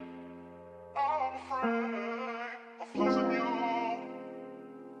I'm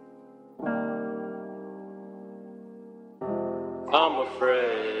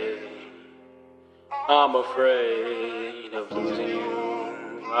afraid of losing you.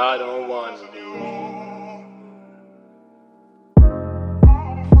 I don't want to lose you.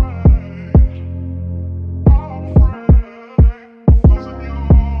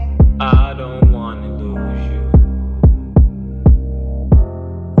 I don't want to lose you.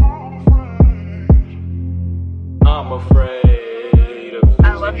 I'm afraid of losing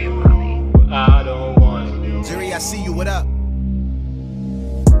I love you, mommy. I don't want to lose you. Jerry, I see you. What up?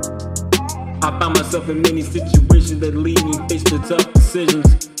 I found myself in many situations that lead me face to tough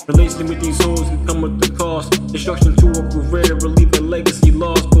decisions. Relation with these hoes can come with the cost. Destruction to a career, relieve a legacy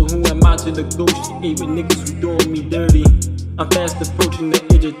lost. But who am I to negotiate with niggas who doing me dirty? I'm fast approaching the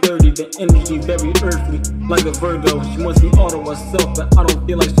age of 30, the energy very earthly, like a Virgo. She wants me all to herself, but I don't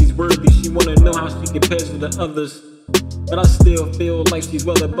feel like she's worthy. She wanna know how she compares to the others, but I still feel like she's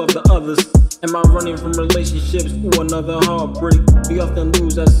well above the others. Am I running from relationships or another heartbreak? We often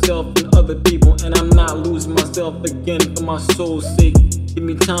lose ourselves in other people, and I'm not losing myself again for my soul's sake. Give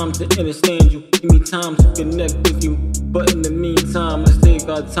me time to understand you, give me time to connect with you. But in the meantime, let's take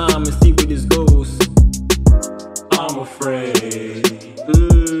our time and see where this goes. I'm afraid,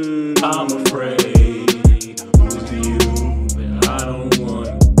 I'm afraid of losing you, but I don't want.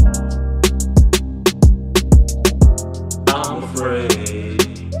 I'm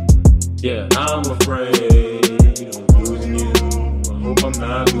afraid, yeah, I'm afraid of losing you. I hope I'm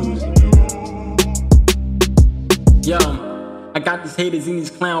not losing you. Yo, I got these haters and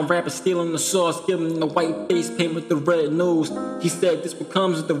these clown rappers stealing the sauce, giving the white face paint with the red nose. She said this what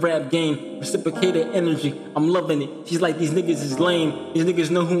comes with the rap game, reciprocated energy, I'm loving it. She's like, these niggas is lame, these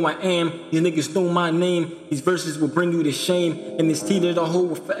niggas know who I am, these niggas know my name, these verses will bring you to shame, and this tea that I hold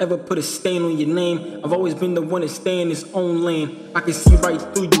will forever put a stain on your name. I've always been the one to stay in his own lane. I can see right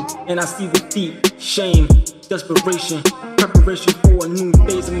through you, and I see defeat, shame, desperation, preparation for a new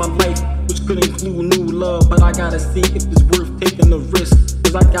phase in my life, which could include new love. But I gotta see if it's worth taking the risk,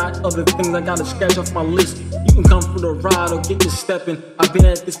 cause I got other things I gotta scratch off my list. You can come for the ride or get to stepping. I've been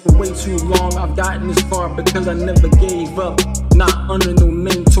at this for way too long. I've gotten this far because I never gave up. Not under no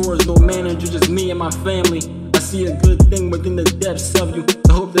mentors, no manager, just me and my family. I see a good thing within the depths of you,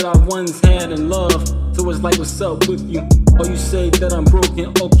 the hope that I once had in love. So it's like, what's up with you? Oh, you say that I'm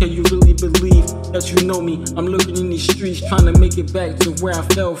broken, okay, you really believe that you know me. I'm looking in these streets trying to make it back to where I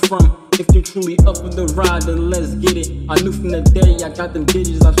fell from. If you're truly up for the ride, then let's get it. I knew from the day I got them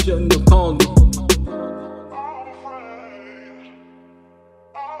digits, I shouldn't have called it.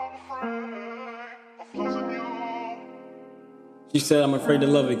 She said I'm afraid to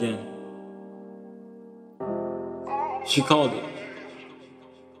love again. She called it.